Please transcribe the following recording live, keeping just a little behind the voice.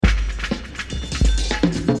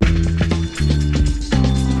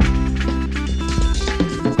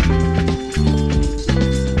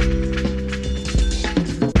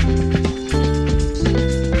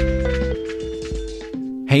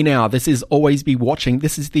Hey now, this is Always Be Watching.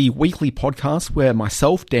 This is the weekly podcast where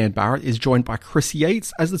myself, Dan Barrett, is joined by Chris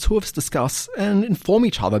Yates as the two of us discuss and inform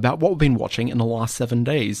each other about what we've been watching in the last 7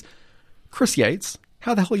 days. Chris Yates,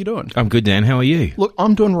 how the hell are you doing? I'm good, Dan. How are you? Look,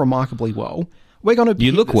 I'm doing remarkably well. We're going to.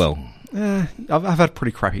 You look well. I've had a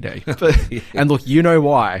pretty crappy day, and look, you know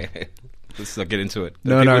why. Let's not get into it.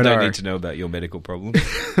 No, People no. don't need to know about your medical problems.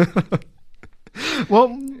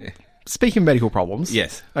 Well, speaking of medical problems,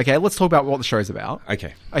 Yes. Okay, let's talk about what the show's about.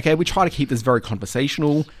 Okay. We try to keep this very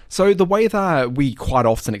conversational. So the way that we quite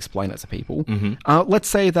often explain it to people, let's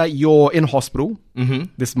say that you're in hospital. Mm-hmm.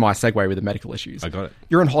 This is my segue with the medical issues. I got it.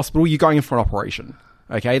 You're in hospital. You're going in for an operation.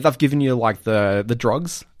 Okay, they've given you like the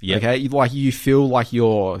drugs. Yep. Okay, you feel like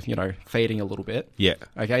you're fading a little bit. Yeah.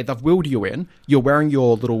 Okay, they've wheeled you in. You're wearing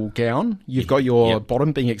your little gown. You've got your Yep.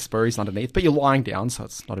 bottom being exposed underneath, but you're lying down, so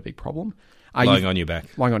it's not a big problem. Lying on your back.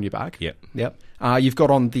 Lying on your back. Yep. You've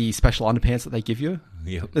got on the special underpants that they give you.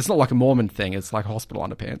 Yep. It's not like a Mormon thing. It's like hospital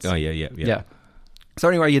underpants. Oh, yeah. Yeah. So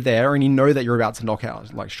anyway, you're there and you know that you're about to knock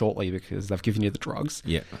out like shortly because they've given you the drugs.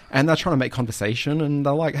 Yeah. And they're trying to make conversation and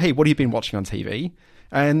they're like, hey, what have you been watching on TV?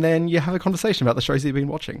 And then you have a conversation about the shows that you've been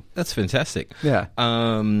watching. That's fantastic. Yeah.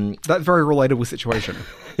 That very relatable situation.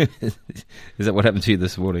 Is that what happened to you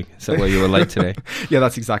this morning? Is that why you were late today? Yeah,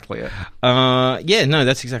 that's exactly it.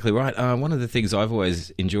 That's exactly right. One of the things I've always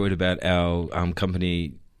enjoyed about our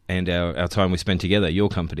company and our time we spend together, your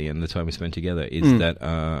company and the time we spend together, is that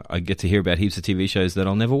I get to hear about heaps of TV shows that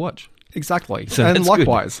I'll never watch. Exactly. So and that's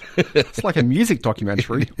likewise, it's like a music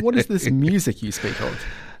documentary. What is this music you speak of?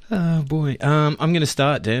 Oh, boy. I'm going to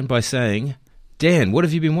start, Dan, by saying, Dan, what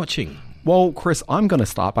have you been watching? Well, Chris, I'm going to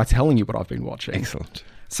start by telling you what I've been watching. Excellent.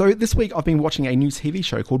 So this week I've been watching a new TV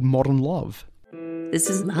show called Modern Love. This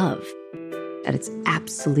is love at its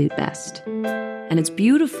absolute best. And it's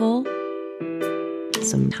beautiful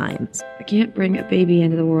sometimes. I can't bring a baby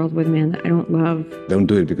into the world with a man that I don't love. Don't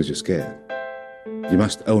do it because you're scared. You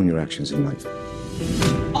must own your actions in life.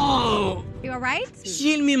 Oh! You alright?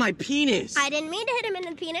 She hit me in my penis. I didn't mean to hit him in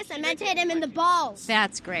the penis. I meant to hit him in the balls.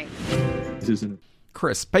 That's great.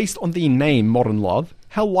 Chris, based on the name Modern Love,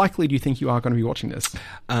 how likely do you think you are going to be watching this?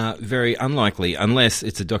 Very unlikely, unless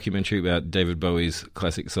it's a documentary about David Bowie's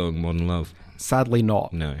classic song, Modern Love. Sadly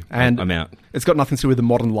not. No, and I'm out. It's got nothing to do with the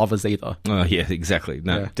Modern Lovers either. Oh, yeah, exactly.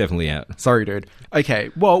 No, Yeah. definitely out. Sorry, dude. Okay,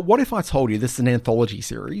 well, what if I told you this is an anthology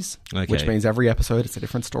series, Okay. which means every episode it's a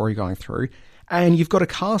different story going through, and you've got a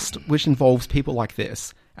cast which involves people like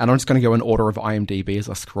this, and I'm just going to go in order of IMDb as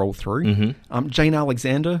I scroll through. Mm-hmm. Jane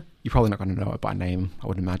Alexander, you're probably not going to know her by name, I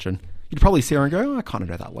would imagine. You'd probably see her and go, oh, I kind of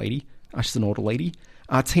know that lady. She's an older lady.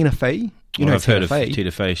 Tina Fey. I've Tina heard Fey. of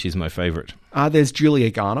Tina Fey. She's my favourite. There's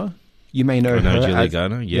Julia Garner. You may know I know her Julia as,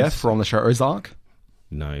 Garner, yeah, yes. from the show Ozark.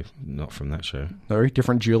 No, not from that show. No,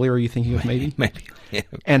 different Julia are you thinking of maybe? Maybe. Yeah.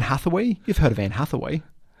 Anne Hathaway. You've heard of Anne Hathaway.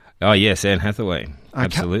 Oh, yes, Anne Hathaway.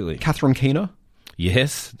 Absolutely. Catherine Keener.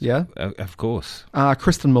 Yes. Yeah. Of course.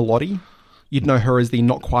 Kristen Milotti. You'd know her as the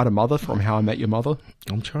Not Quite a Mother from How I Met Your Mother.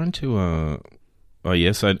 I'm trying to... Oh,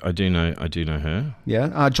 yes, I do know her.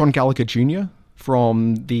 Yeah. John Gallagher Jr.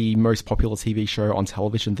 from the most popular TV show on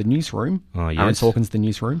television, The Newsroom. Oh, yes. Aaron Sorkin's The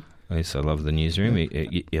Newsroom. Yes, I love The Newsroom.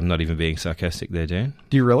 I'm not even being sarcastic there, Dan.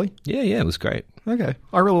 Do you really? Yeah, it was great. Okay.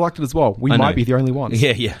 I really liked it as well. We I might know. be the only ones.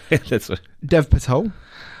 Yeah, that's what... Dev Patel.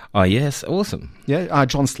 Oh, yes, awesome. Yeah.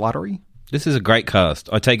 John Slattery. This is a great cast.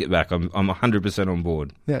 I take it back. I'm 100% on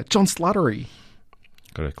board. Yeah. John Slattery.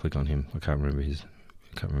 Got to click on him. I can't remember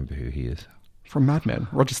who he is. From Mad Men.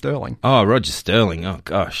 Roger Sterling. Oh, Roger Sterling. Oh,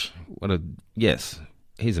 gosh. Yes,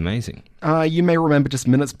 he's amazing. You may remember just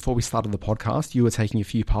minutes before we started the podcast, you were taking a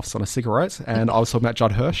few puffs on a cigarette, and I was talking about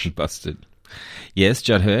Judd Hirsch. Busted. Yes,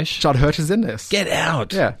 Judd Hirsch. Judd Hirsch is in this. Get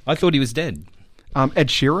out. Yeah. I thought he was dead. Ed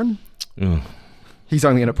Sheeran. Oh, He's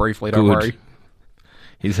only in it briefly, don't Good. worry.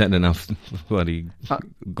 he's had enough bloody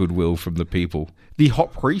goodwill from the people. The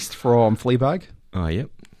Hot Priest from Fleabag. Oh, yep.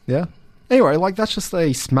 Yeah. Anyway, that's just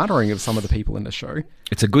a smattering of some of the people in the show.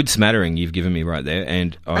 It's a good smattering you've given me right there,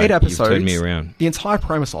 and 8 episodes. You've turned me around. The entire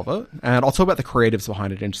premise of it, and I'll talk about the creatives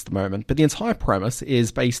behind it in just a moment, but the entire premise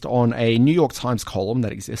is based on a New York Times column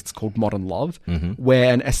that exists called Modern Love,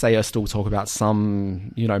 where an essayist will talk about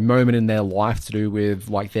some, moment in their life to do with,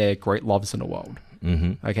 their great loves in the world.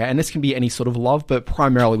 Mm-hmm. Okay, and this can be any sort of love, but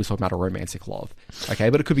primarily we're talking about a romantic love. Okay,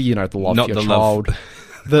 but it could be, the love Not for your the child. love.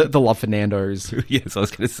 The love for Nando's. Yes, I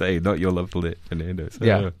was going to say, not your love for Nando's.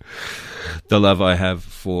 Yeah. The love I have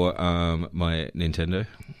for my Nintendo.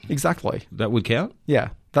 Exactly. That would count? Yeah.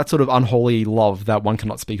 That sort of unholy love that one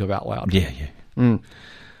cannot speak of out loud. Yeah.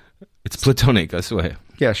 It's platonic, I swear.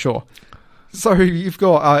 Yeah, sure. So you've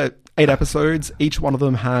got 8 episodes. Each one of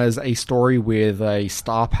them has a story with a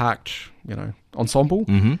star-packed, ensemble.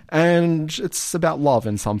 And it's about love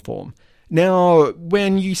in some form. Now,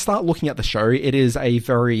 when you start looking at the show, it is a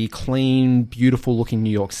very clean, beautiful-looking New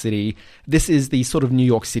York City. This is the sort of New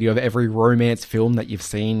York City of every romance film that you've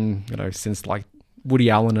seen, since like Woody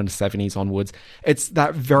Allen in the 70s onwards. It's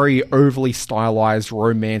that very overly stylized,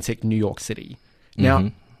 romantic New York City. Now,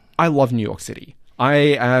 I love New York City.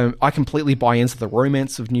 I completely buy into the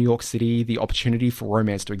romance of New York City, the opportunity for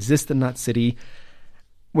romance to exist in that city.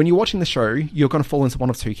 When you're watching the show, you're going to fall into one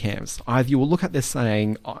of two camps. Either you will look at this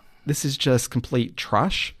saying, this is just complete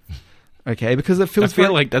trash, okay? Because it feels I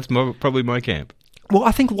feel like that's probably my camp. Well,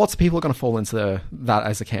 I think lots of people are going to fall into that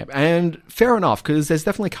as a camp. And fair enough, because there's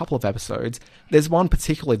definitely a couple of episodes. There's one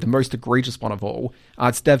particularly, the most egregious one of all.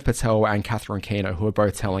 It's Dev Patel and Catherine Keener, who are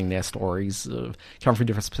both telling their stories, coming from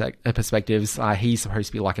different perspectives. He's supposed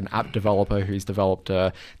to be like an app developer who's developed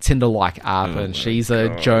a Tinder-like app, and she's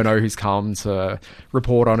a journo who's come to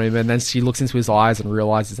report on him. And then she looks into his eyes and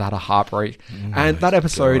realizes he's had a heartbreak. And that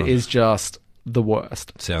episode is just the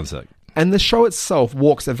worst. Sounds like. And the show itself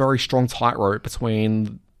walks a very strong tightrope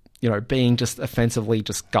between, being just offensively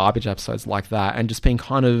just garbage episodes like that and just being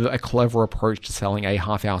kind of a clever approach to selling a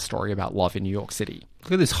half-hour story about love in New York City.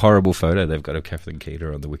 Look at this horrible photo they've got of Catherine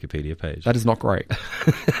Keener on the Wikipedia page. That is not great.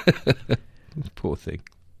 Poor thing.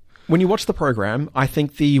 When you watch the program, I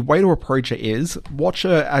think the way to approach it is watch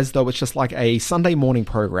it as though it's just like a Sunday morning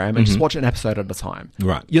program and just watch an episode at a time.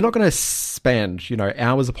 Right. You're not going to spend,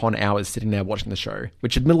 hours upon hours sitting there watching the show,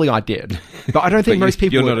 which admittedly I did. But I don't think most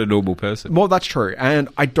people... You're not a normal person. Well, that's true. And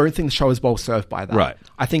I don't think the show is well served by that. Right.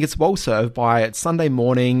 I think it's well served by it's Sunday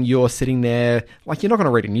morning, you're sitting there, like you're not going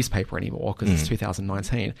to read a newspaper anymore because it's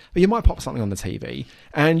 2019, but you might pop something on the TV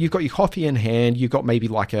and you've got your coffee in hand, you've got maybe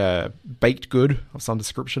like a baked good of some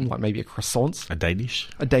description, like maybe a croissant. A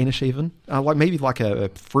Danish even. Like maybe like a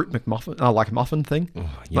fruit McMuffin, like a muffin thing.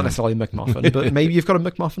 Not necessarily a McMuffin, but maybe you've got a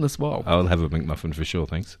McMuffin as well. I'll have a McMuffin for sure,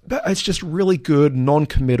 thanks. But it's just really good,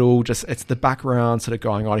 non-committal, just it's the background sort of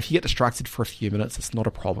going on. If you get distracted for a few minutes, it's not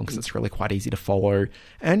a problem because it's really quite easy to follow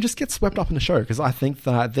and just get swept up in the show because I think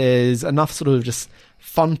that there's enough sort of just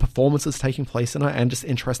fun performances taking place in it and just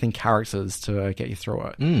interesting characters to get you through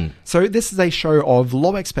it. So this is a show of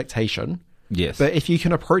low expectation. Yes. But if you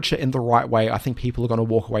can approach it in the right way, I think people are going to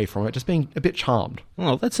walk away from it just being a bit charmed.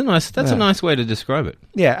 Oh, that's a nice way to describe it.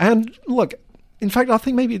 Yeah, and look, in fact, I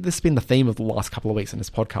think maybe this has been the theme of the last couple of weeks in this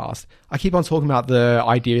podcast. I keep on talking about the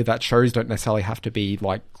idea that shows don't necessarily have to be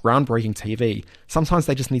like groundbreaking TV. Sometimes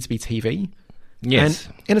they just need to be TV. Yes.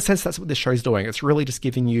 And in a sense, that's what this show's doing. It's really just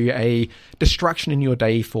giving you a distraction in your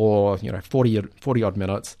day for, 40 odd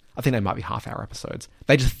minutes. I think they might be half-hour episodes.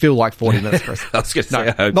 They just feel like 40 minutes. For I was going to say,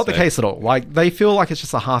 I hope not so. the case at all. Like, they feel like it's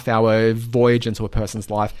just a half-hour voyage into a person's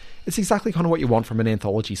life. It's exactly kind of what you want from an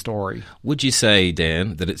anthology story. Would you say,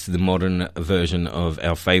 Dan, that it's the modern version of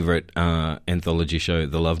our favourite anthology show,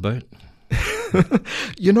 The Love Boat?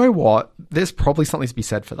 You know what? There's probably something to be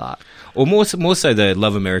said for that. Or more so the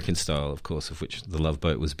Love American style, of course, of which The Love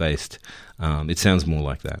Boat was based. It sounds more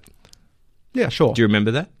like that. Yeah, sure. Do you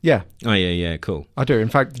remember that? Yeah. Oh, yeah, cool. I do. In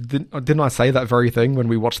fact, didn't I say that very thing when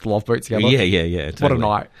we watched The Love Boat together? Yeah. Totally. What a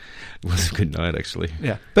night. It was a good night, actually.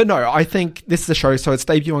 Yeah. But no, I think this is a show, so it's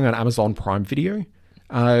debuting on Amazon Prime Video.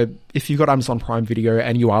 If you've got Amazon Prime Video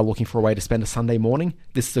and you are looking for a way to spend a Sunday morning,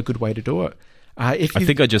 this is a good way to do it. I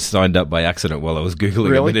think I just signed up by accident while I was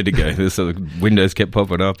Googling a minute ago. So the windows kept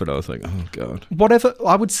popping up and I was like, oh, God. Whatever.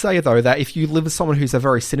 I would say, though, that if you live with someone who's a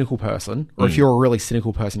very cynical person, or if you're a really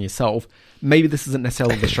cynical person yourself, maybe this isn't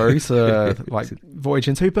necessarily the show to voyage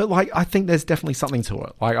into, but I think there's definitely something to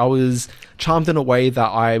it. I was charmed in a way that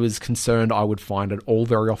I was concerned I would find it all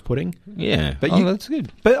very off-putting. Yeah. But that's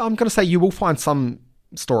good. But I'm going to say you will find some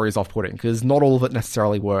stories off-putting because not all of it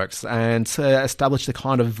necessarily works, and to establish the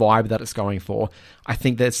kind of vibe that it's going for, I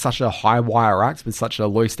think there's such a high wire act with such a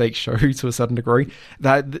low stakes show to a certain degree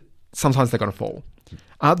that sometimes they're going to fall.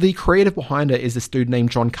 The creative behind it is this dude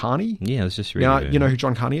named John Carney. Yeah, I was just reading. Now, you know who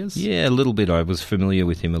John Carney is? Yeah, a little bit. I was familiar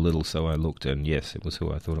with him a little, so I looked, and yes, it was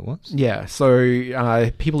who I thought it was. Yeah,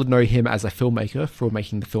 so people would know him as a filmmaker for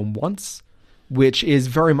making the film Once, which is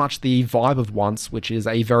very much the vibe of Once, which is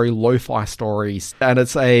a very lo-fi story. And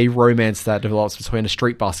it's a romance that develops between a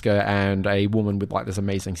street busker and a woman with this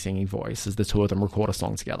amazing singing voice as the two of them record a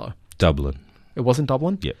song together. Dublin. It was in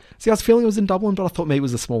Dublin? Yeah. See, I was feeling it was in Dublin, but I thought maybe it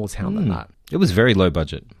was a smaller town than that. It was very low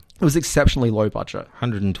budget. It was exceptionally low budget.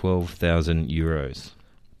 112,000 euros.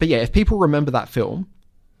 But yeah, if people remember that film,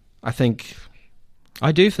 I think...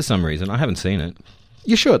 I do for some reason. I haven't seen it.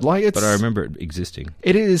 You should. But I remember it existing.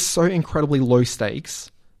 It is so incredibly low stakes,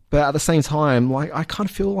 But at the same time, like, I kind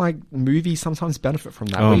of feel like movies sometimes benefit from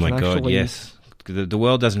that. Oh We my can God, actually- yes. The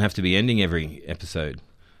world doesn't have to be ending every episode,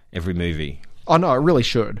 every movie. Oh no, it really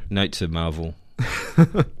should. Note to Marvel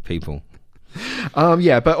people.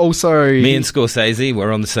 Yeah, but also... Me and Scorsese,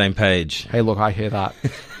 we're on the same page. Hey, look, I hear that.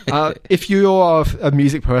 If you're a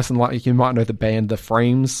music person, like, you might know the band The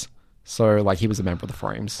Frames. So, like, he was a member of The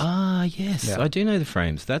Frames. Ah, yes, Yeah. I do know the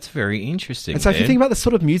Frames. That's very interesting. And so if you Ben. think about the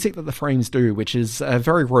sort of music that The Frames do, which is a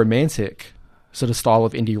very romantic sort of style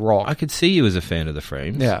of indie rock. I could see you as a fan of the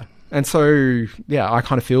Frames. Yeah. And so, yeah, I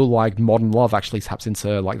kind of feel like Modern Love actually taps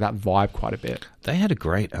into, like, that vibe quite a bit. They had a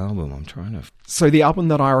great album. I'm trying to... So the album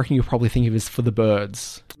that I reckon you'll probably think of is For the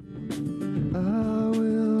Birds. I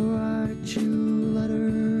will write you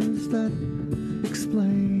letters that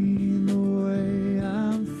explain the way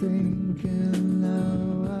I'm thinking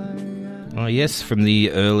now. Oh, yes, from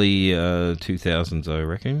the early 2000s, I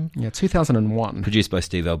reckon. Yeah, 2001. Produced by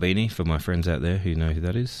Steve Albini, for my friends out there who know who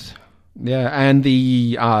that is. Yeah, and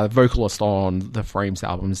the vocalist on The Frames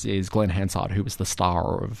albums is Glenn Hansard, who was the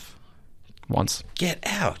star of Once. Get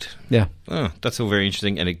Out. Yeah, Oh, that's all very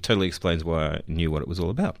interesting, and it totally explains why I knew what it was all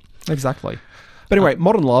about. exactly. But anyway,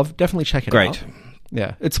 Modern Love, definitely check it out. Great.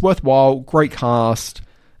 Yeah, it's worthwhile, great cast.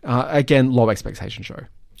 Again, low expectation show.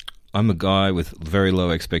 I'm a guy with very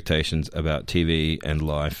low expectations about TV and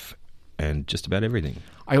life and just about everything.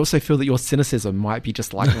 I also feel that your cynicism might be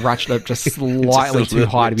just like ratcheted up just slightly too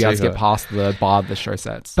high to be able to get past the bar the show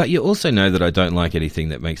sets. But you also know that I don't like anything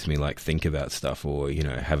that makes me like think about stuff or, you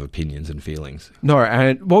know, have opinions and feelings. No,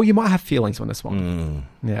 and well, you might have feelings on this one.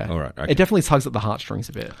 Yeah. All right, okay. It definitely tugs at the heartstrings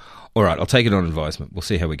a bit. All right, I'll take it on advisement. We'll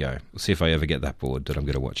see how we go. We'll see if I ever get that bored that I'm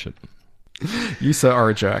going to watch it. You, sir, are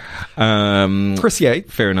a jerk. Chris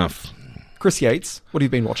Yates. Fair enough. Chris Yates, what have you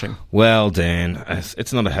been watching? Well, Dan,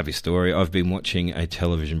 it's not a happy story. I've been watching a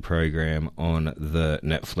television program on the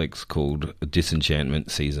Netflix called Disenchantment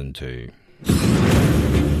Season 2.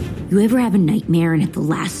 You ever have a nightmare and at the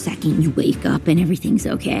last second you wake up and everything's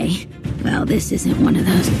okay? Well, this isn't one of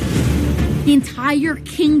those. The entire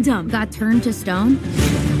kingdom got turned to stone.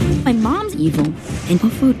 My mom's evil, and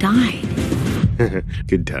Bufo died.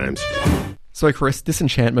 Good times. So, Chris,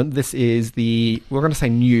 Disenchantment, this is we're going to say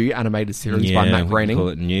new animated series by Matt we Groening. call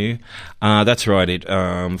it new. That's right. It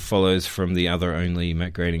follows from the other only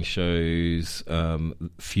Matt Groening shows,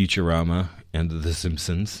 Futurama and The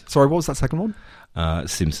Simpsons. Sorry, what was that second one? The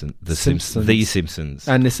Simpsons. Simpsons.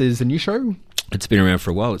 And this is a new show? It's been around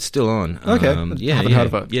for a while. It's still on. Okay. Haven't heard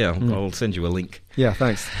of it. Yeah, I'll send you a link. Yeah,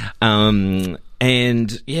 thanks.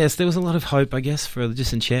 And yes, there was a lot of hope, I guess, for the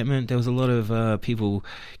Disenchantment. There was a lot of people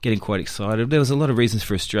getting quite excited. There was a lot of reasons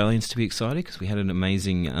for Australians to be excited because we had an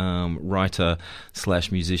amazing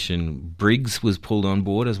writer/musician. Briggs was pulled on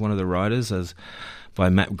board as one of the writers, by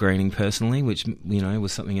Matt Groening personally, which, you know,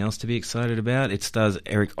 was something else to be excited about. It stars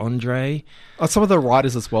Eric Andre. Some of the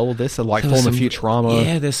writers as well of this are like former Futurama.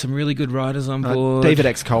 Yeah, there's some really good writers on board. David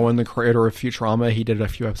X. Cohen, the creator of Futurama, he did a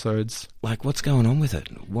few episodes. Like, what's going on with it?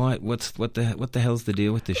 Why? What the hell's the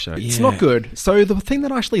deal with this show? It's not good. So the thing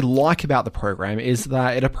that I actually like about the program is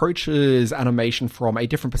that it approaches animation from a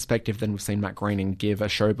different perspective than we've seen Matt Groening give a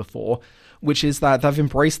show before, which is that they've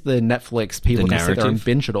embraced the Netflix people can sit there and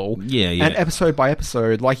binge it all. Yeah. And episode by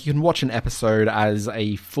episode, like you can watch an episode as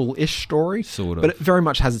a full-ish story, sort of, but it very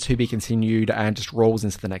much has a to be continued and just rolls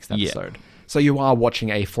into the next episode. Yeah. So you are watching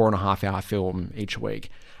a 4.5-hour film each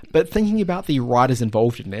week. But thinking about the writers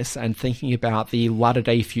involved in this and thinking about the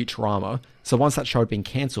latter-day Futurama, so once that show had been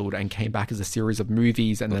cancelled and came back as a series of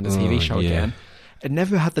movies and then a TV show again, it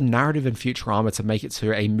never had the narrative in Futurama to make it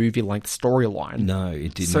to a movie-length storyline. No,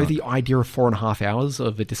 it did not. So the idea of 4.5 hours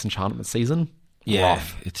of a Disenchantment season,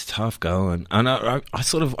 rough. It's tough going. And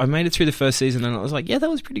I made it through the first season and I was like, yeah, that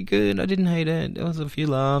was pretty good. I didn't hate it. There was a few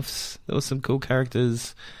laughs. There was some cool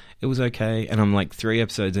characters. It was okay. And I'm like 3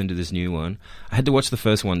 episodes into this new one. I had to watch the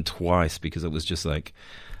first one twice because it was just like,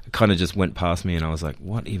 it kind of just went past me and I was like,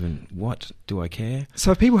 what do I care?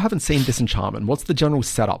 So if people haven't seen Disenchantment, what's the general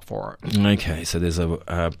setup for it? Okay, so there's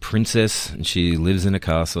a princess and she lives in a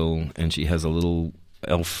castle and she has a little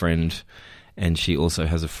elf friend and she also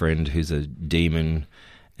has a friend who's a demon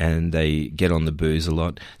and they get on the booze a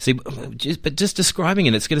lot. See, but just describing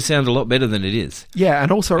it's going to sound a lot better than it is. Yeah,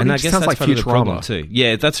 and also it I guess sounds like part of the problem Futurama too.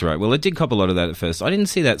 Yeah, that's right. Well, it did cop a lot of that at first. I didn't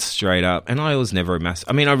see that straight up, and I was never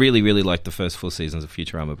I mean, I really, really liked the first 4 seasons of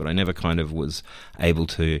Futurama, but I never kind of was able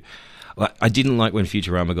to. I didn't like when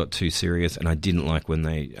Futurama got too serious, and I didn't like when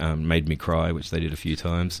they made me cry, which they did a few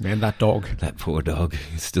times. Man, that dog. That poor dog.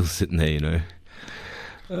 He's still sitting there, you know.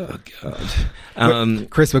 Oh, God.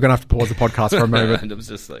 Chris, we're going to have to pause the podcast for a moment. And I was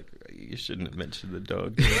just like, You shouldn't have mentioned the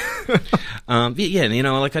dog. Yeah, you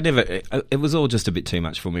know, like it was all just a bit too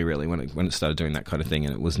much for me, really, when it started doing that kind of thing,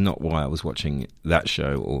 and it was not why I was watching that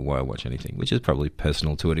show or why I watch anything, which is probably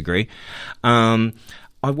personal to a degree.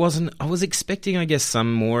 I was expecting, I guess,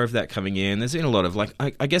 some more of that coming in. There's been a lot of, like,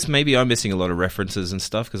 I guess maybe I'm missing a lot of references and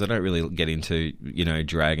stuff because I don't really get into, you know,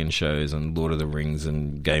 dragon shows and Lord of the Rings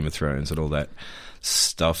and Game of Thrones and all that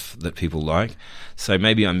stuff that people like. So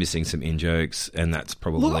maybe I'm missing some in-jokes, and that's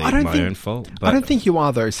probably my own fault. But I don't think you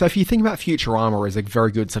are, though. So if you think about Futurama as a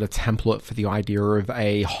very good sort of template for the idea of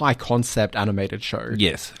a high-concept animated show.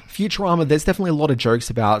 Yes. Futurama, there's definitely a lot of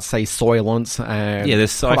jokes about, say, Soylent and... Yeah,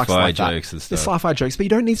 there's sci-fi like jokes and stuff. There's sci-fi jokes, but you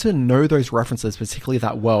don't need to know those references particularly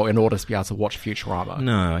that well in order to be able to watch Futurama.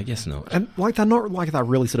 No, I guess not. And, like, they're not, like, that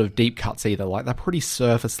really sort of deep cuts either. Like, they're pretty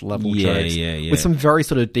surface-level jokes. Yeah. With some very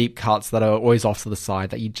sort of deep cuts that are always off to the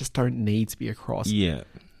side that you just don't need to be across. Yeah.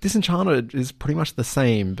 Disenchanted is pretty much the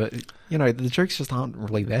same, but, you know, the jokes just aren't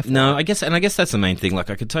really there for No, it. I guess that's the main thing. Like,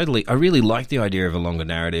 I really like the idea of a longer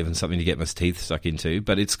narrative and something to get my teeth stuck into,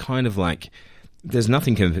 but it's kind of like, there's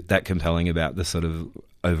nothing that compelling about the sort of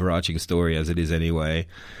overarching story as it is anyway.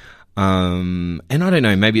 And I don't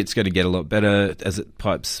know, maybe it's going to get a lot better as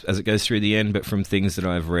it goes through the end, but from things that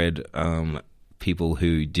I've read, people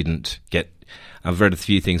who didn't get... I've read a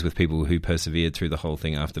few things with people who persevered through the whole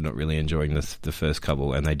thing after not really enjoying the first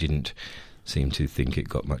couple, and they didn't seem to think it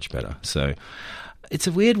got much better. So it's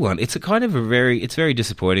a weird one. It's it's very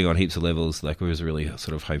disappointing on heaps of levels. Like, I was really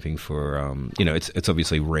sort of hoping for, you know, it's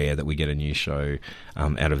obviously rare that we get a new show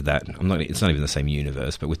out of that. It's not even the same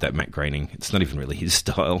universe, but with that Matt Groening, it's not even really his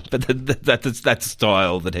style. But that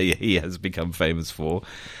style that he has become famous for,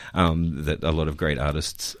 that a lot of great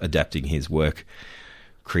artists adapting his work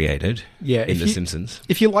created in The Simpsons.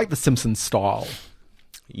 If you like The Simpsons style.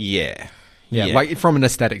 Yeah, like from an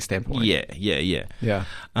aesthetic standpoint.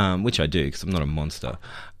 Yeah. Which I do, because I'm not a monster.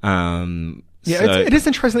 It is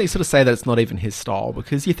interesting that you sort of say that it's not even his style,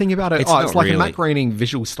 because you think about it, it's like really a Matt Groening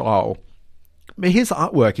visual style. But his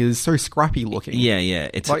artwork is so scrappy looking. Yeah.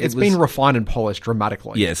 It's been refined and polished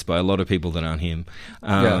dramatically. Yes, by a lot of people that aren't him.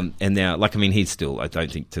 And now, like, I mean, he's still, I don't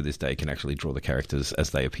think to this day, can actually draw the characters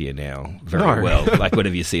as they appear now very well. Like,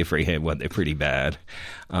 whenever you see a Freehand one, they're pretty bad.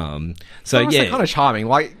 They're kind of charming.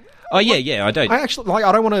 Like, I don't. I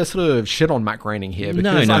don't want to sort of shit on Matt Groening here,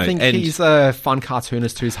 because I think he's a fun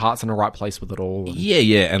cartoonist whose heart's in the right place with it all.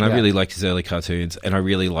 And I really like his early cartoons, and I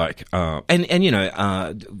really like, and you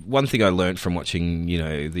know, one thing I learned from watching, you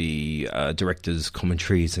know, the directors'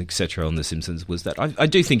 commentaries, etc. on The Simpsons was that I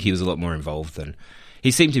do think he was a lot more involved than he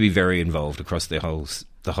seemed to be. Very involved across the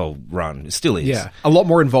whole run. It still is. Yeah, a lot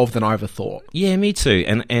more involved than I ever thought. Yeah, me too.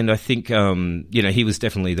 And I think, you know, he was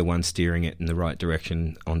definitely the one steering it in the right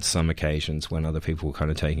direction on some occasions when other people were kind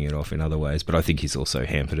of taking it off in other ways. But I think he's also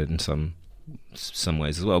hampered it in some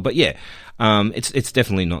ways as well. But yeah, it's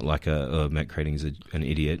definitely not like Matt Groening's an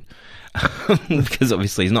idiot, because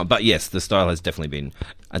obviously he's not. But yes, the style has definitely been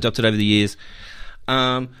adopted over the years.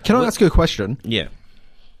 Can I ask you a question? Yeah.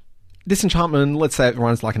 Disenchantment, let's say it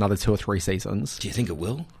runs like another 2 or 3 seasons. Do you think it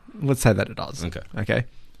will? Let's say that it does. Okay.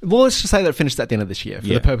 Well, let's just say that it finishes at the end of this year for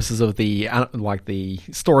the purposes of the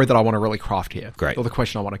story that I want to really craft here. Great. Or the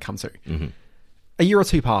question I want to come to. Mm-hmm. A year or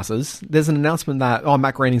 2 passes. There's an announcement that,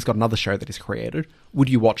 Matt Groening's got another show that he's created. Would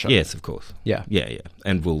you watch it? Yes, of course. Yeah.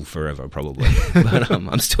 And will forever, probably. But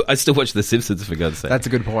I still watch The Simpsons, for God's sake. That's a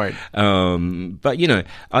good point. But, you know,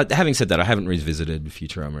 having said that, I haven't revisited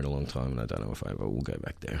Futurama in a long time, and I don't know if I ever will go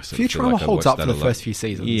back there. So Futurama holds up for the first few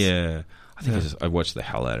seasons. Yeah. I think I watched the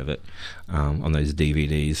hell out of it on those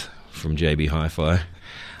DVDs from JB Hi-Fi.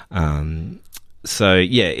 So,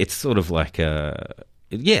 yeah, it's sort of like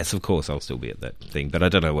yes, of course, I'll still be at that thing, but I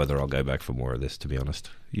don't know whether I'll go back for more of this, to be honest.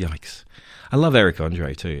 Yikes. I love Eric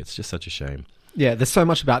Andre, too. It's just such a shame. Yeah, there's so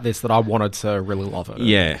much about this that I wanted to really love it.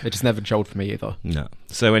 Yeah. It just never gelled for me either. No.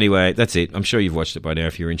 So anyway, that's it. I'm sure you've watched it by now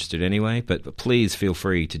if you're interested anyway, but please feel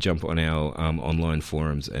free to jump on our online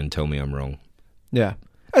forums and tell me I'm wrong. Yeah.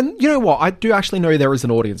 And you know what? I do actually know there is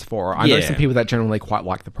an audience for it. I know some people that generally quite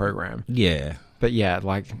like the program. Yeah. But yeah,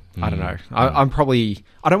 like, I don't know. I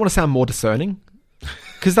don't want to sound more discerning,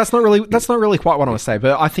 because that's not really quite what I want to say,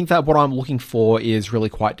 but I think that what I'm looking for is really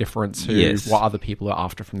quite different to what other people are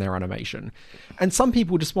after from their animation. And some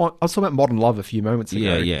people just want... I was talking about Modern Love a few moments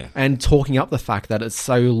ago. Yeah. And talking up the fact that it's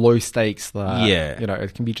so low stakes that, you know,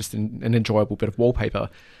 it can be just an enjoyable bit of wallpaper.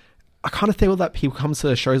 I kind of feel that people come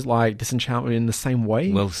to shows like Disenchantment in the same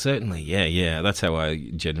way. Well, certainly, yeah. That's how I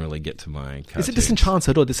generally get to my cartoons. Is it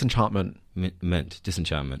Disenchanted or Disenchantment? Meant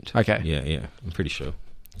Disenchantment. Okay. Yeah. I'm pretty sure.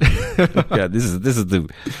 Yeah, this is the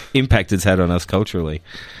impact it's had on us culturally.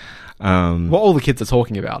 Well, all the kids are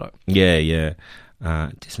talking about it. Yeah.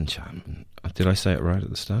 Disenchantment. Did I say it right at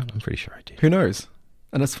the start? I'm pretty sure I did. Who knows?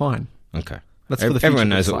 And it's fine. Okay. That's for the future. Everyone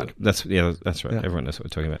knows to what, decide. that's right. Yeah. Everyone knows what we're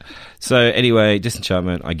talking about. So anyway,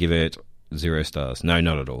 Disenchantment, I give it 0 stars. No,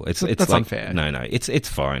 not at all. It's That's like, unfair. No, it's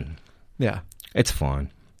fine. Yeah. It's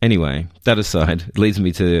fine. Anyway, that aside, it leads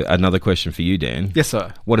me to another question for you, Dan. Yes,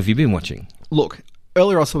 sir. What have you been watching? Look,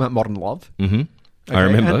 earlier I was talking about Modern Love. Mm-hmm. Okay, I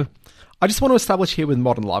remember. and I just want to establish here with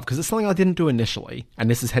Modern Love, because it's something I didn't do initially, and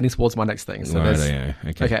this is heading towards my next thing. So Right, there's- yeah,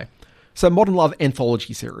 okay. Okay. So Modern Love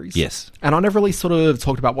anthology series. Yes. And I never really sort of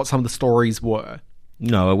talked about what some of the stories were.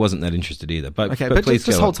 No, I wasn't that interested either. But Okay, but but please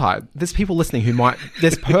just go hold on. tight. There's people listening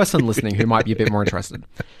there's person listening who might be a bit more interested.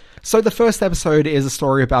 So the first episode is a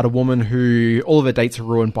story about a woman who all of her dates are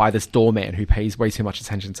ruined by this doorman who pays way too much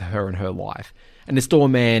attention to her and her life. And this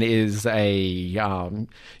doorman is a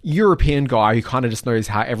European guy who kind of just knows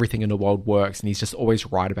how everything in the world works, and he's just always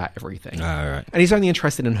right about everything. All right. And he's only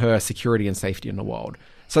interested in her security and safety in the world.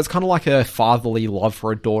 So it's kind of like a fatherly love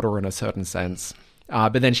for a daughter in a certain sense.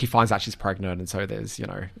 But then she finds out she's pregnant, and so there's,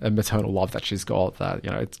 a maternal love that she's got that,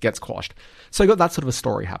 it gets quashed. So you got that sort of a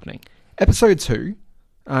story happening. Episode 2,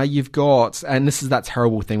 you've got, and this is that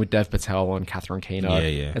terrible thing with Dev Patel and Catherine Keener.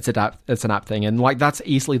 Yeah. It's an app thing, and that's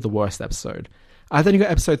easily the worst episode. Then you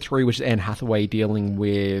got episode 3, which is Anne Hathaway dealing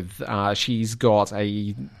with, she's got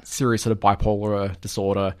a serious sort of bipolar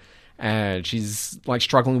disorder, and she's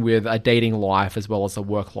struggling with a dating life as well as a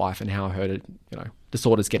work life, and how her,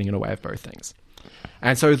 disorder's getting in the way of both things.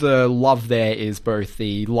 And so the love there is both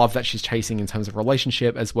the love that she's chasing in terms of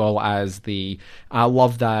relationship, as well as the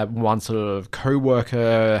love that one sort of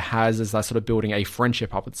co-worker has as they're sort of building a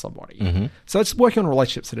friendship up with somebody. Mm-hmm. So it's working on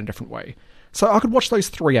relationships in a different way. So I could watch those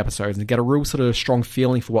 3 episodes and get a real sort of strong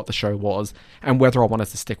feeling for what the show was and whether I wanted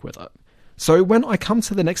to stick with it. So when I come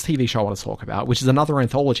to the next TV show I want to talk about, which is another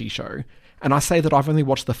anthology show, and I say that I've only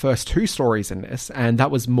watched the first 2 stories in this, and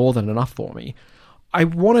that was more than enough for me, I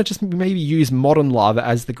want to just maybe use Modern Love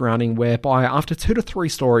as the grounding, whereby after 2 to 3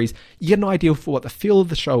 stories, you get an idea for what the feel of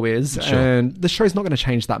the show is, and the show's not going to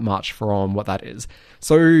change that much from what that is.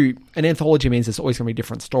 So an anthology means there's always going to be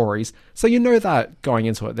different stories. So you know that going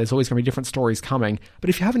into it, there's always going to be different stories coming. But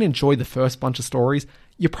if you haven't enjoyed the first bunch of stories,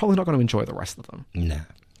 you're probably not going to enjoy the rest of them. Nah.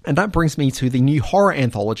 And that brings me to the new horror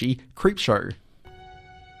anthology, Creepshow.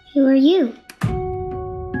 Who are you?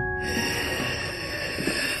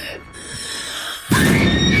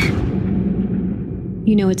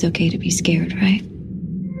 You know it's okay to be scared, right?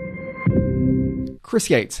 Chris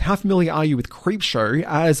Yates, how familiar are you with Creepshow,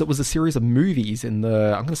 as it was a series of movies in the,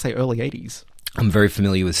 I'm going to say, early 80s? I'm very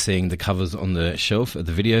familiar with seeing the covers on the shelf at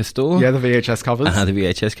the video store. Yeah, the VHS covers. The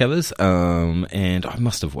VHS covers. And I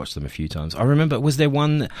must have watched them a few times. I remember, was there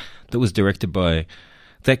one that was directed by...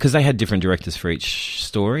 Because they had different directors for each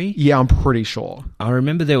story. Yeah, I'm pretty sure. I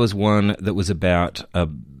remember there was one that was about a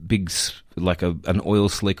big, an oil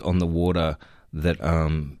slick on the water that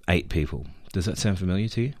ate people. Does that sound familiar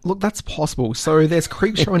to you? Look, that's possible. So there's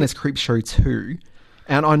Creepshow and there's Creepshow 2.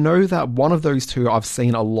 And I know that one of those 2 I've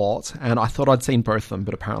seen a lot, and I thought I'd seen both of them,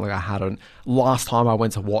 but apparently I hadn't. Last time I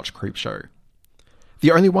went to watch Creepshow.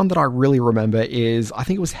 The only one that I really remember is, I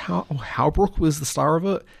think it was Halbrook was the star of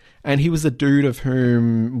it, and he was a dude of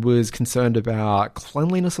whom was concerned about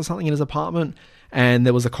cleanliness or something in his apartment, and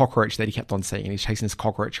there was a cockroach that he kept on seeing, and he's chasing this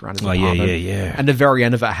cockroach around his apartment. Yeah. And the very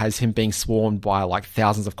end of it has him being swarmed by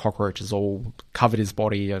thousands of cockroaches all covered his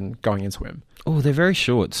body and going into him. Oh, they're very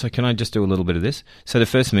short. So can I just do a little bit of this? So the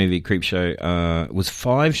first movie, Creepshow, was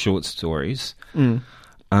 5 short stories,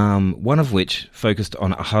 one of which focused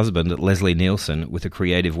on a husband, Leslie Nielsen, with a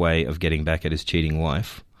creative way of getting back at his cheating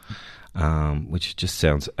wife, which just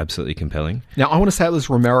sounds absolutely compelling. Now, I want to say it was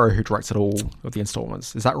Romero who directed all of the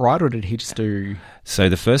installments. Is that right, or did he just do... So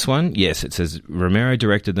the first one, yes, it says Romero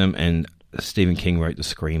directed them and Stephen King wrote the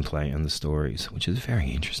screenplay and the stories, which is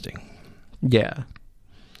very interesting. Yeah.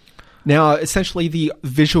 Now, essentially, the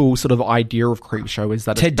visual sort of idea of Creepshow is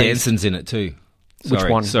that Ted Danson's in it too. Which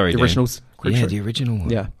one? Sorry, the Dan. originals? Creepshow? Yeah, the original one.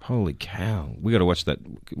 Yeah. Holy cow. We got to watch that.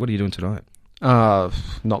 What are you doing tonight?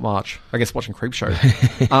 Not much. I guess watching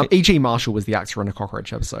Creepshow. E.G. Marshall was the actor in a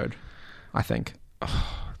cockroach episode, I think.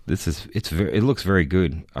 It looks very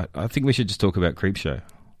good. I think we should just talk about Creepshow.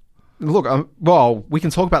 Look, well, we can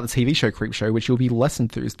talk about the TV show Creepshow, which you'll be less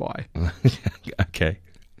enthused by. Okay.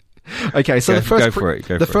 Okay, so Go the first for it.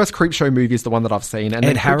 first Creepshow movie is the one that I've seen, and Ed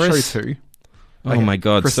then Harris? Creepshow 2. Oh Okay, my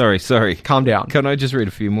God! Chris, Sorry. Calm down. Can I just read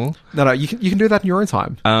a few more? No, you can do that in your own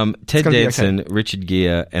time. Ted gonna be Danson, okay. Richard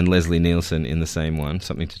Gere, and Leslie Nielsen in the same one.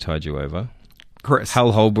 Something to tide you over. Chris.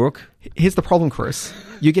 Hal Holbrook. Here's the problem, Chris.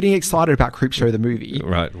 You're getting excited about Creepshow the movie.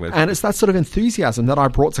 Right. And it's that sort of enthusiasm that I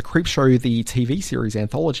brought to Creepshow the TV series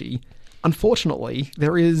anthology. Unfortunately,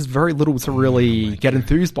 there is very little to really get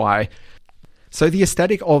enthused by. So the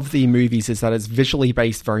aesthetic of the movies is that it's visually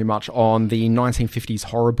based very much on the 1950s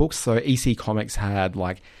horror books. So EC Comics had,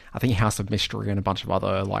 like, I think House of Mystery and a bunch of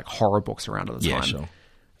other, like, horror books around at the time. Yeah, sure.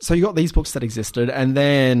 So you got these books that existed, and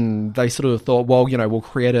then they sort of thought, well, we'll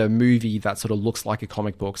create a movie that sort of looks like a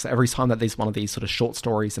comic book. So every time that there's one of these sort of short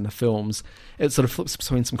stories in the films, it sort of flips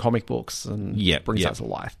between some comic books and brings that to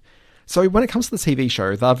life. So when it comes to the TV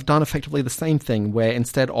show, they've done effectively the same thing, where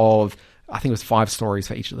instead of, I think it was 5 stories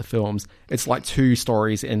for each of the films, it's like 2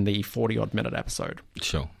 stories in the 40-odd minute episode.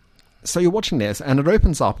 Sure. So you're watching this, and it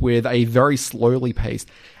opens up with a very slowly paced,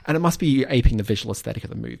 and it must be aping the visual aesthetic of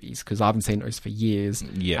the movies, because I haven't seen those for years,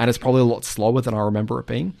 and it's probably a lot slower than I remember it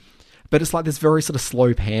being. But it's like this very sort of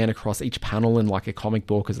slow pan across each panel in like a comic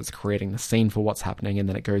book as it's creating the scene for what's happening, and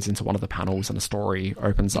then it goes into one of the panels and the story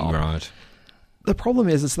opens up. Right. The problem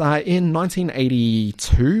is that in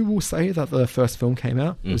 1982, we'll say that the first film came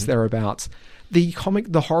out, it was thereabouts. The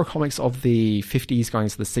horror comics of the 50s going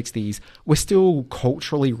into the 60s were still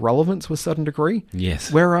culturally relevant to a certain degree.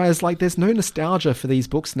 Yes. Whereas, like, there's no nostalgia for these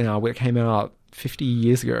books now where it came out 50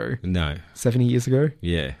 years ago. No. 70 years ago.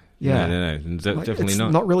 Yeah. Yeah. No. Definitely it's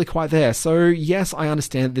not. Not really quite there. So, yes, I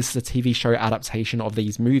understand this is a TV show adaptation of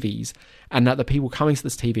these movies, and that the people coming to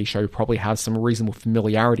this TV show probably have some reasonable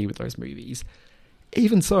familiarity with those movies.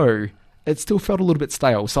 Even so, it still felt a little bit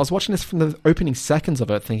stale. So I was watching this from the opening seconds of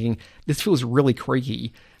it thinking, this feels really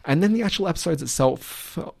creaky. And then the actual episodes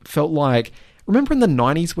itself felt like, remember in the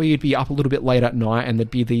 90s where you'd be up a little bit late at night and there'd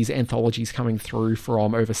be these anthologies coming through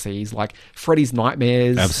from overseas, like Freddy's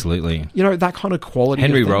Nightmares? Absolutely. That kind of quality.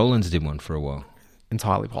 Henry Rollins did one for a while.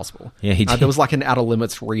 Entirely possible. Yeah, he did. There was like an Outer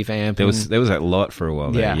Limits revamp. There was that lot for a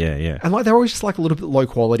while there. Yeah. And like they were always just like a little bit low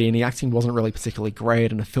quality, and the acting wasn't really particularly great,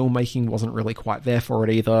 and the filmmaking wasn't really quite there for it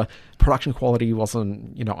either. Production quality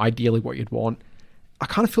wasn't, ideally what you'd want. I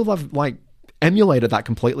kind of feel I've like emulated that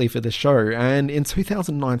completely for this show, and in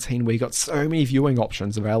 2019 we got so many viewing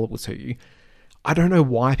options available to you. I don't know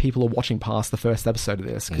why people are watching past the first episode of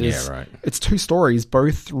this, because it's 2 stories,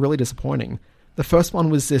 both really disappointing. The first one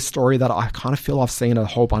was this story that I kind of feel I've seen a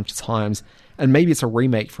whole bunch of times, and maybe it's a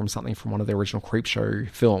remake from something from one of the original Creepshow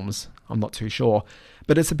films. I'm not too sure.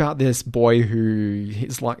 But it's about this boy who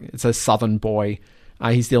is like, it's a southern boy.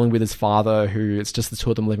 He's dealing with his father, who it's just the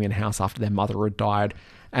 2 of them living in a house after their mother had died.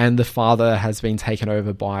 And the father has been taken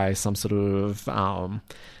over by some sort of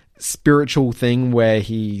spiritual thing where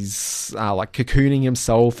he's like cocooning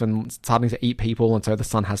himself and starting to eat people. And so the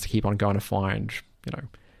son has to keep on going to find,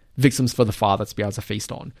 victims for the father to be able to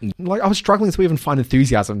feast on. Like, I was struggling to even find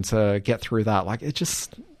enthusiasm to get through that. Like, it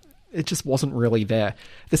just wasn't really there.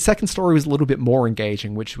 The second story was a little bit more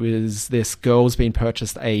engaging, which was this girl's been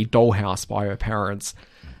purchased a dollhouse by her parents,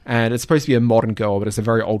 and it's supposed to be a modern girl, but it's a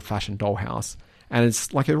very old-fashioned dollhouse, and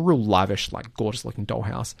it's like a real lavish, like gorgeous-looking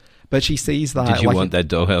dollhouse. But she sees that. Did you want that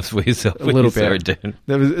dollhouse for yourself? A little bit.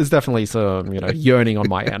 There was definitely some, yearning on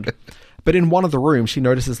my end. But in one of the rooms, she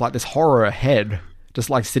notices like this horror head just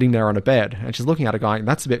like sitting there on a bed, and she's looking at it going,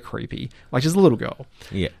 that's a bit creepy. Like, she's a little girl.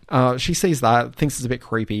 Yeah. She sees that, thinks it's a bit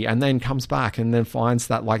creepy, and then comes back and then finds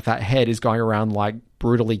that like that head is going around like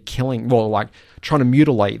brutally killing, well, like trying to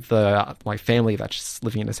mutilate the like family that's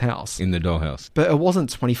living in his house. In the dollhouse. But it wasn't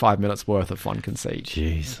 25 minutes worth of fun conceit.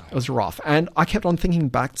 Jeez. It was rough. And I kept on thinking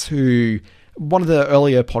back to one of the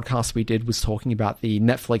earlier podcasts we did was talking about the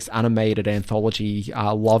Netflix animated anthology,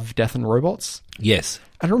 Love, Death and Robots. Yes.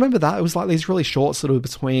 And I remember that. It was like these really short, sort of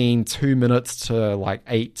between 2 minutes to like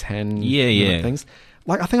 8-10 minute things.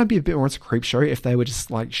 Like, I think I'd be a bit more into Creepshow if they were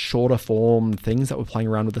just like shorter form things that were playing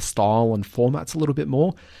around with the style and formats a little bit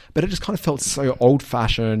more. But it just kind of felt so old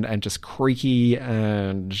fashioned and just creaky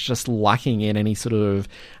and just lacking in any sort of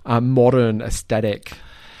modern aesthetic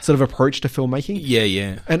sort of approach to filmmaking.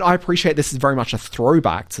 Yeah. And I appreciate this is very much a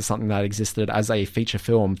throwback to something that existed as a feature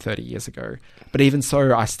film 30 years ago. But even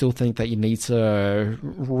so, I still think that you need to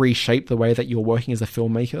reshape the way that you're working as a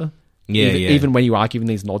filmmaker. Even when you are giving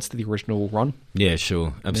these nods to the original run. Yeah,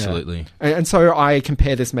 sure. Absolutely. Yeah. And so I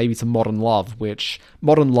compare this maybe to Modern Love, which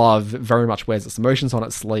Modern Love very much wears its emotions on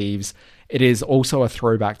its sleeves. It is also a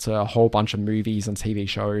throwback to a whole bunch of movies and TV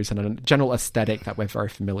shows and a general aesthetic that we're very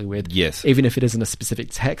familiar with. Yes. Even if it isn't a specific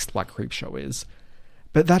text like Creepshow is.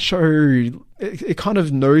 But that show, it kind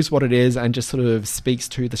of knows what it is and just sort of speaks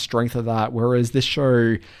to the strength of that. Whereas this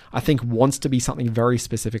show, I think, wants to be something very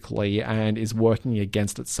specifically and is working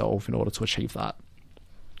against itself in order to achieve that.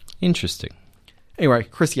 Interesting. Anyway,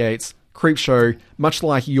 Chris Yates, Creepshow, much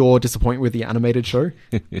like your disappointment with the animated show.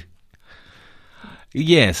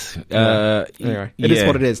 Yes. Anyway, it is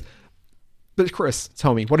what it is. But Chris,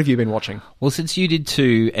 tell me, what have you been watching? Well, since you did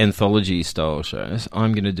 2 anthology-style shows,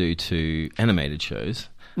 I'm going to do 2 animated shows.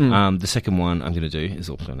 The second one I'm going to do is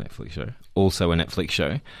also a Netflix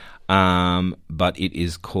show. But it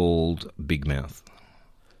is called Big Mouth.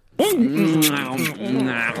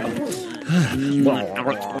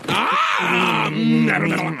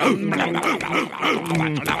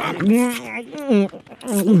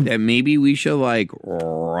 That maybe we should, like,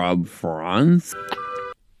 rub fronts?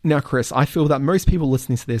 Now, Chris, I feel that most people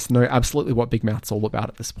listening to this know absolutely what Big Mouth's all about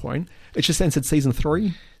at this point. It's just entered season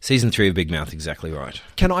 3. Season 3 of Big Mouth, exactly right.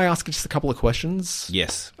 Can I ask just a couple of questions?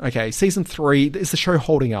 Yes. Okay, season 3, is the show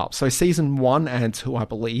holding up? So season 1 and 2, I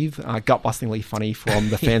believe, are gut-bustingly funny from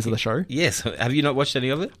the fans of the show. Yes. Have you not watched any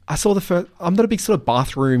of it? I saw the first... I'm not a big sort of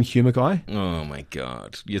bathroom humour guy. Oh, my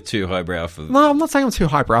God. You're too highbrow for... No, I'm not saying I'm too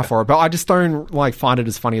highbrow for it, but I just don't, like, find it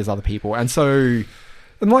as funny as other people. And so...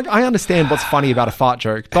 And, like, I understand what's funny about a fart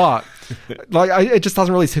joke, but, like, it just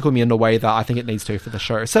doesn't really tickle me in the way that I think it needs to for the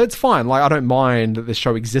show. So it's fine. Like, I don't mind that this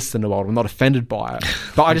show exists in the world. I'm not offended by it.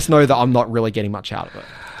 But I just know that I'm not really getting much out of it.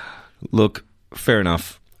 Look, fair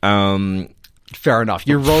enough. Fair enough.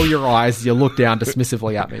 You roll your eyes, you look down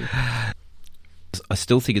dismissively at me. I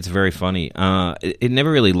still think it's very funny. It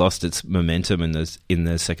never really lost its momentum in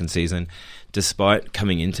the second season. Despite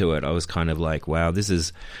coming into it, I was kind of like, wow, this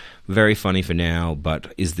is... very funny for now,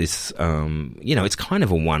 but is this, it's kind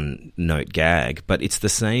of a one-note gag, but it's the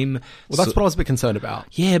same... Well, that's what I was a bit concerned about.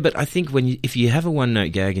 Yeah, but I think if you have a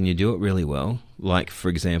one-note gag and you do it really well, like, for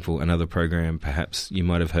example, another program perhaps you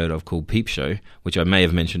might have heard of called Peep Show, which I may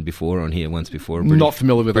have mentioned before on here once before. Not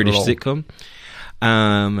familiar with British it at all.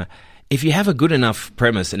 sitcom. If you have a good enough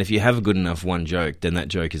premise and if you have a good enough one joke, then that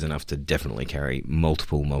joke is enough to definitely carry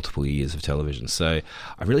multiple years of television. So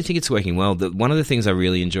I really think it's working well. One of the things I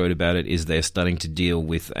really enjoyed about it is they're starting to deal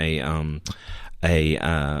with one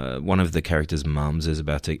of the characters' mums is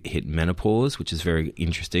about to hit menopause, which is very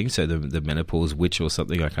interesting. So the menopause witch or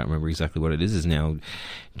something, I can't remember exactly what it is now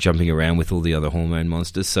jumping around with all the other hormone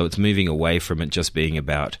monsters. So it's moving away from it just being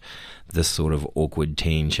about the sort of awkward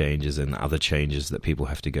teen changes and other changes that people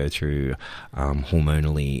have to go through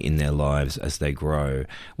hormonally in their lives as they grow,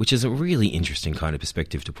 which is a really interesting kind of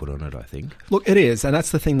perspective to put on it, I think. Look, it is, and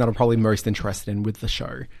that's the thing that I'm probably most interested in with the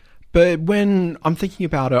show. But when I'm thinking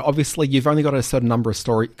about it, obviously you've only got a certain number of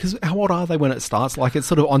stories. Because how old are they when it starts? Like it's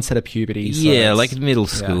sort of onset of puberty. So yeah, like middle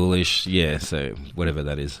schoolish. Yeah, so whatever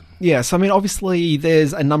that is. Yeah, so I mean, obviously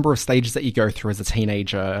there's a number of stages that you go through as a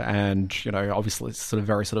teenager, and obviously it's sort of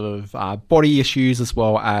very sort of body issues as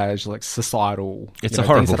well as like societal. It's a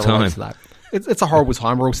horrible time. It's a horrible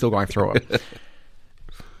time. We're all still going through it.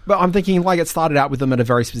 But I'm thinking, like, it started out with them at a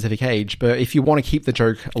very specific age. But if you want to keep the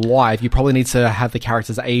joke alive, you probably need to have the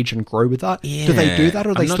characters age and grow with that. Yeah. Do they do that,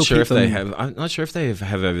 or do they still keep them? I'm not sure if they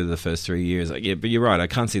have over the first 3 years. Yeah, but you're right. I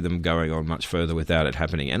can't see them going on much further without it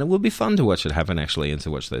happening. And it would be fun to watch it happen, actually, and to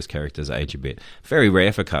watch those characters age a bit. Very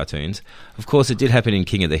rare for cartoons. Of course, it did happen in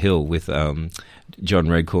King of the Hill with John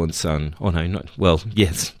Redcorn's son. Oh, no, not... Well,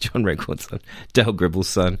 yes, John Redcorn's son. Dale Gribble's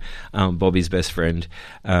son. Bobby's best friend,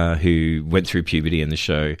 who went through puberty in the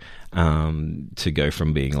show. To go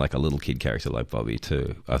from being like a little kid character like Bobby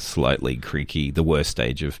to a slightly creaky, the worst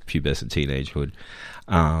stage of pubescent teenagehood,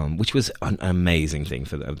 which was an amazing thing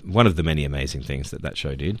for them. One of the many amazing things that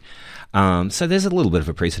show did. So there's a little bit of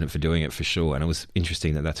a precedent for doing it for sure, and it was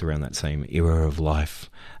interesting that that's around that same era of life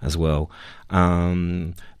as well.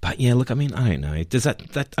 But yeah, look, I mean, I don't know. Does that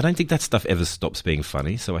I don't think that stuff ever stops being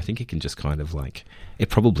funny, so I think it can just kind of like, it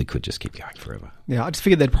probably could just keep going forever. Yeah, I just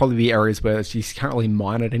figured there'd probably be areas where you can't really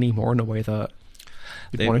mine it anymore in a way that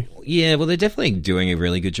you'd want to. Yeah, well, they're definitely doing a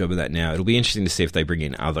really good job of that now. It'll be interesting to see if they bring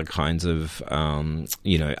in other kinds of,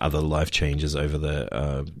 other life changes over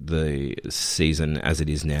the season as it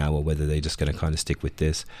is now, or whether they're just going to kind of stick with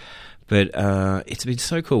this. But it's been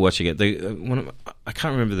so cool watching it. I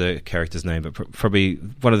can't remember the character's name, but probably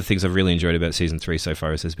one of the things I've really enjoyed about season 3 so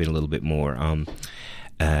far is there's been a little bit more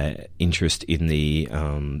interest in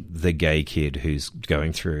the gay kid who's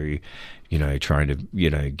going through, trying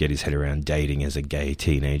to, get his head around dating as a gay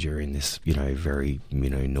teenager in this, very,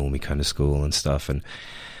 normie kind of school and stuff. And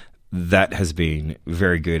that has been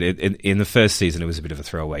very good. In the first season, it was a bit of a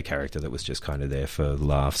throwaway character that was just kind of there for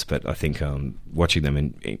laughs. But I think watching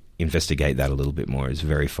them investigate that a little bit more is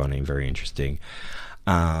very funny and very interesting.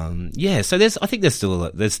 So I think there's still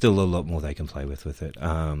a lot more they can play with it.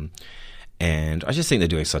 And I just think they're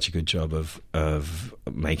doing such a good job of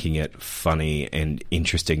making it funny and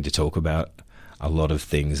interesting to talk about a lot of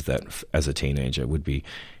things that as a teenager would be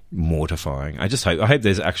mortifying. I hope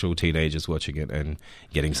there's actual teenagers watching it and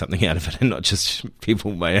getting something out of it, and not just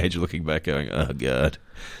people my age looking back going, "Oh God,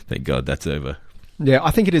 thank God that's over." Yeah,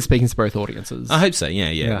 I think it is speaking to both audiences. I hope so.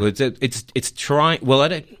 Yeah. Well, it's trying.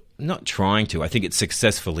 Well, not trying to. I think it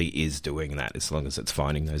successfully is doing that, as long as it's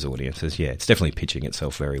finding those audiences. Yeah, it's definitely pitching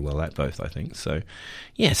itself very well at both, I think. So,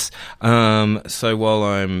 yes. So while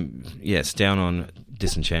I'm down on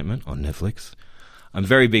Disenchantment on Netflix, I'm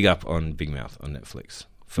very big up on Big Mouth on Netflix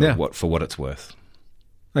for what it's worth.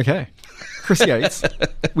 Okay, Chris Yates.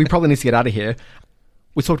 We probably need to get out of here.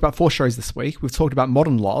 We talked about 4 shows this week. We've talked about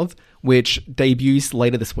Modern Love, which debuts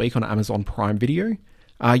later this week on Amazon Prime Video.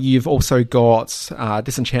 You've also got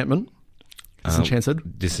Disenchantment,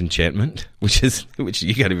 which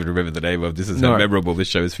you can't even remember the name of. This is how memorable this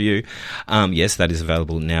show is for you. Yes, that is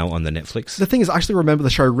available now on the Netflix. The thing is, I actually remember the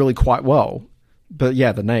show really quite well, but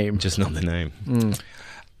yeah, the name. Just not the name.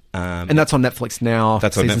 And that's on Netflix now.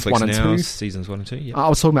 That's on seasons Netflix 1 and now. 2. Seasons 1 and 2. Yeah. I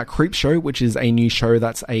was talking about Creep Show, which is a new show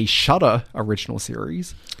that's a Shudder original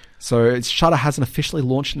series. So Shudder hasn't officially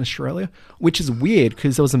launched in Australia, which is weird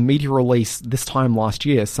because there was a media release this time last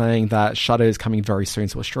year saying that Shudder is coming very soon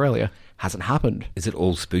to Australia. Hasn't happened. Is it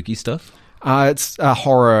all spooky stuff? It's a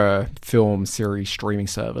horror film series streaming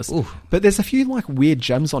service. Ooh. But there's a few like weird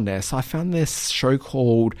gems on there. So I found this show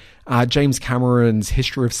called James Cameron's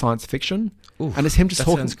History of Science Fiction. Ooh, and it's him just that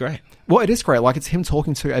talking. Sounds great. Well, it is great. Like, it's him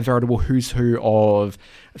talking to a veritable who's who of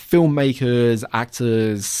filmmakers,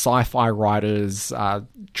 actors, sci-fi writers,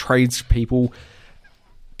 tradespeople,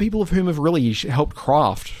 people of whom have really helped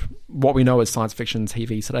craft what we know as science fiction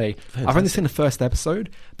TV today. Fantastic. I've only seen the first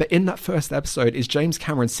episode, but in that first episode is James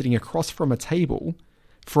Cameron sitting across from a table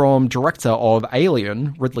from director of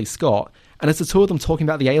Alien, Ridley Scott, and it's the two of them talking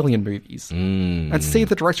about the Alien movies. And to see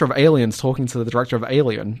the director of Aliens talking to the director of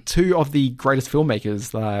Alien, two of the greatest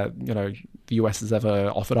filmmakers that, the US has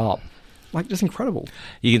ever offered up. Like, just incredible.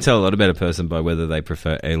 You can tell a lot about a person by whether they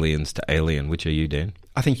prefer Aliens to Alien. Which are you, Dan?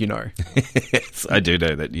 I think you know. Yes, I do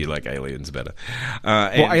know that you like Aliens better.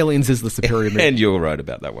 Aliens is the superior movie. And you're right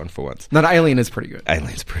about that one for once. No, Alien is pretty good.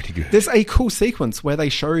 Alien's pretty good. There's a cool sequence where they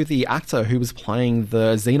show the actor who was playing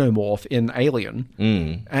the xenomorph in Alien.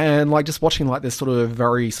 And, like, just watching, like, this sort of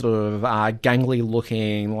very sort of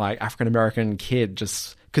gangly-looking, like, African-American kid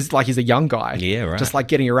just... Because, like, he's a young guy. Yeah, right. Just, like,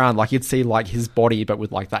 getting around. Like, you'd see, like, his body, but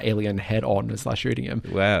with, like, that alien head on as they're shooting him.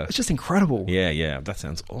 Wow. It's just incredible. Yeah. That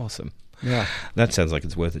sounds awesome. Yeah. That sounds like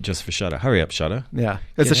it's worth it just for Shudder. Hurry up, Shudder. Yeah.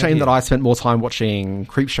 It's a shame that I spent more time watching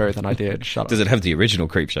Creepshow than I did Shudder. Does it have the original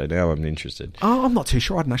Creepshow? Now I'm interested. Oh, I'm not too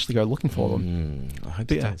sure. I didn't actually go looking for them. I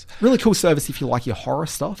hope it does. Really cool service if you like your horror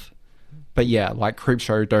stuff. But yeah, like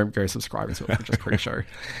Creepshow, don't go subscribing to it for just Creepshow.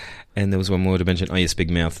 And there was one more to mention. Oh, yes, Big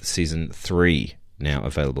Mouth Season 3. Now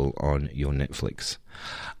available on your Netflix.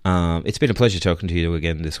 It's been a pleasure talking to you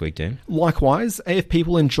again this week, Dan. Likewise, if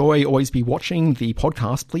people enjoy Always Be Watching the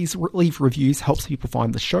podcast, please leave reviews. Helps people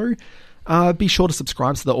find the show. Be sure to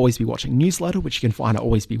subscribe to the Always Be Watching newsletter, which you can find at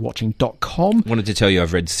alwaysbewatching.com. Wanted to tell you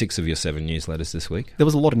I've read 6 of your 7 newsletters this week. There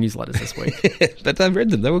was a lot of newsletters this week. But I've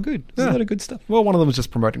read them. They were good. There's a lot of good stuff. Well, one of them was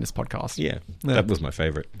just promoting this podcast. Yeah. That was my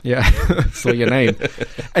favourite. Yeah, saw your name.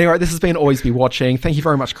 Anyway, this has been Always Be Watching. Thank you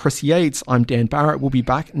very much, Chris Yates. I'm Dan Barrett. We'll be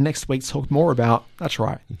back next week to talk more about, that's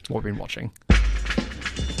right, what we've been watching.